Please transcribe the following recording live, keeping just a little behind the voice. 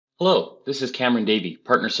Hello, this is Cameron Davey,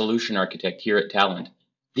 Partner Solution Architect here at Talend.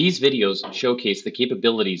 These videos showcase the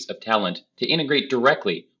capabilities of Talend to integrate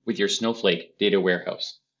directly with your Snowflake data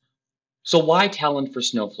warehouse. So why Talend for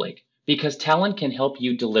Snowflake? Because Talend can help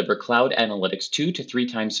you deliver cloud analytics 2 to 3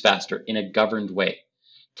 times faster in a governed way.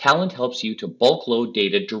 Talend helps you to bulk load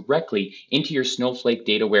data directly into your Snowflake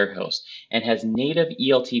data warehouse and has native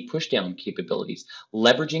ELT pushdown capabilities,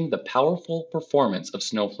 leveraging the powerful performance of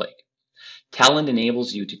Snowflake. Talend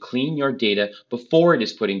enables you to clean your data before it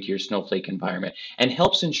is put into your Snowflake environment and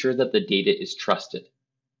helps ensure that the data is trusted.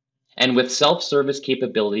 And with self-service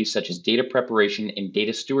capabilities such as data preparation and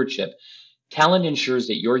data stewardship, Talend ensures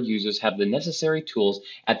that your users have the necessary tools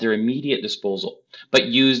at their immediate disposal, but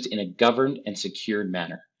used in a governed and secured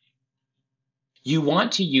manner. You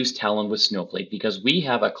want to use Talend with Snowflake because we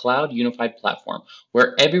have a cloud unified platform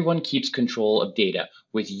where everyone keeps control of data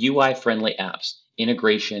with UI-friendly apps,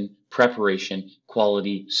 integration, preparation,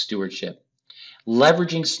 quality, stewardship,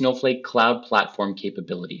 leveraging Snowflake Cloud Platform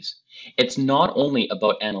capabilities. It's not only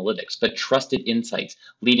about analytics, but trusted insights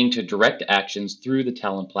leading to direct actions through the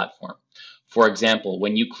Talend platform. For example,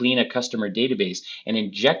 when you clean a customer database and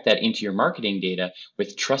inject that into your marketing data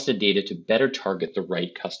with trusted data to better target the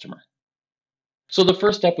right customer. So the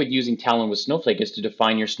first step with using Talend with Snowflake is to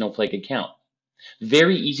define your Snowflake account.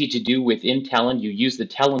 Very easy to do within Talend. You use the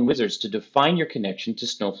Talend wizards to define your connection to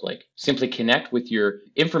Snowflake. Simply connect with your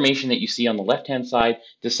information that you see on the left-hand side,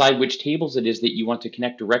 decide which tables it is that you want to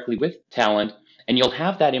connect directly with Talend, and you'll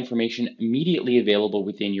have that information immediately available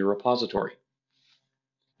within your repository.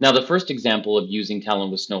 Now, the first example of using Talend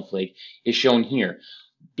with Snowflake is shown here,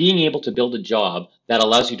 being able to build a job that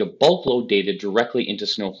allows you to bulk load data directly into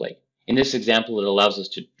Snowflake. In this example, it allows us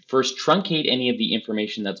to first truncate any of the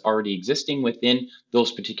information that's already existing within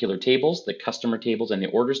those particular tables, the customer tables and the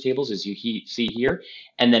orders tables as you see here,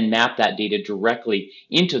 and then map that data directly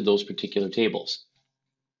into those particular tables.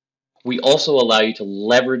 We also allow you to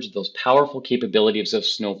leverage those powerful capabilities of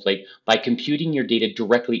Snowflake by computing your data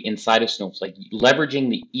directly inside of Snowflake, leveraging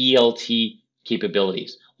the ELT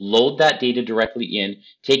capabilities. Load that data directly in,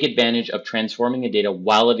 take advantage of transforming the data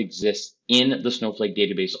while it exists in the Snowflake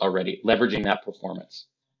database already, leveraging that performance.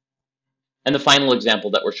 And the final example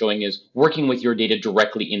that we're showing is working with your data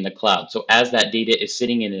directly in the cloud. So as that data is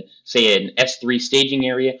sitting in, say, an S3 staging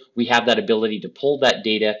area, we have that ability to pull that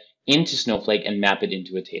data into Snowflake and map it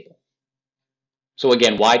into a table. So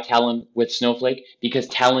again, why Talend with Snowflake? Because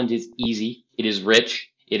Talend is easy, it is rich,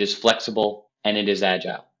 it is flexible, and it is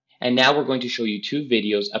agile. And now we're going to show you 2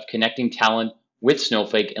 videos of connecting Talend with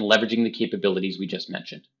Snowflake and leveraging the capabilities we just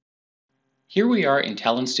mentioned. Here we are in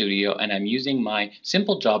Talend Studio, and I'm using my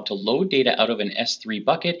simple job to load data out of an S3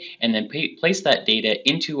 bucket and then place that data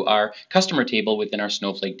into our customer table within our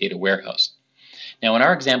Snowflake data warehouse. Now, in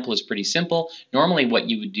our example, it's pretty simple. Normally, what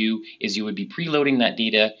you would do is you would be preloading that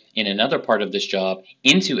data in another part of this job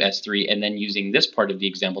into S3 and then using this part of the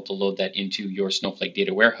example to load that into your Snowflake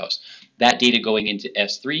data warehouse. That data going into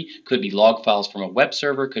S3 could be log files from a web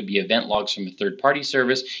server, could be event logs from a third-party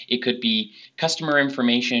service, it could be customer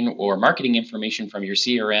information or marketing information from your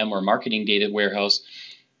CRM or marketing data warehouse.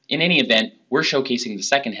 In any event, we're showcasing the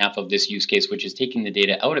second half of this use case, which is taking the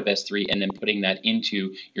data out of S3 and then putting that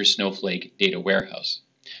into your Snowflake data warehouse.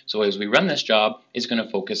 So as we run this job, it's going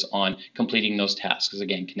to focus on completing those tasks.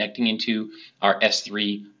 Again, connecting into our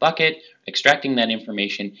S3 bucket, extracting that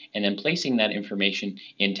information, and then placing that information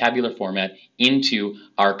in tabular format into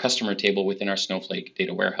our customer table within our Snowflake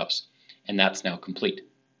data warehouse. And that's now complete.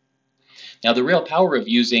 Now, the real power of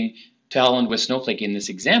using Talend with Snowflake in this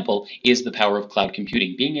example is the power of cloud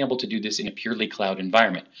computing, being able to do this in a purely cloud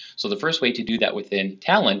environment. So the first way to do that within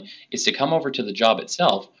Talend is to come over to the job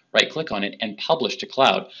itself, right-click on it, and publish to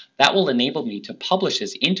cloud. That will enable me to publish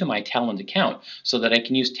this into my Talend account so that I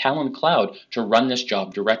can use Talend Cloud to run this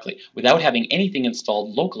job directly. Without having anything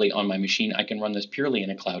installed locally on my machine, I can run this purely in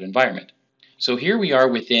a cloud environment. So here we are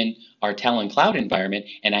within our Talend Cloud environment,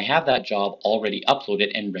 and I have that job already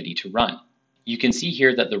uploaded and ready to run. You can see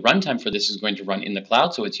here that the runtime for this is going to run in the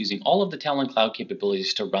cloud, so it's using all of the Talend Cloud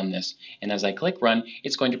capabilities to run this. And as I click run,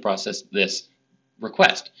 it's going to process this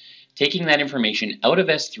request, taking that information out of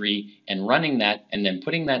S3 and running that and then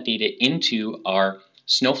putting that data into our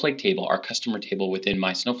Snowflake table, our customer table within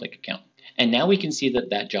my Snowflake account. And now we can see that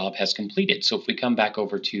that job has completed. So if we come back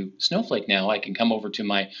over to Snowflake now, I can come over to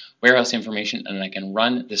my warehouse information and I can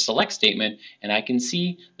run the select statement, and I can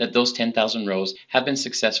see that those 10,000 rows have been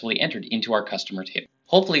successfully entered into our customer table.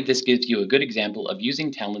 Hopefully this gives you a good example of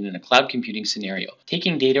using Talend in a cloud computing scenario,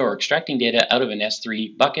 taking data or extracting data out of an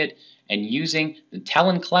S3 bucket and using the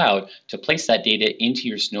Talend Cloud to place that data into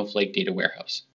your Snowflake data warehouse.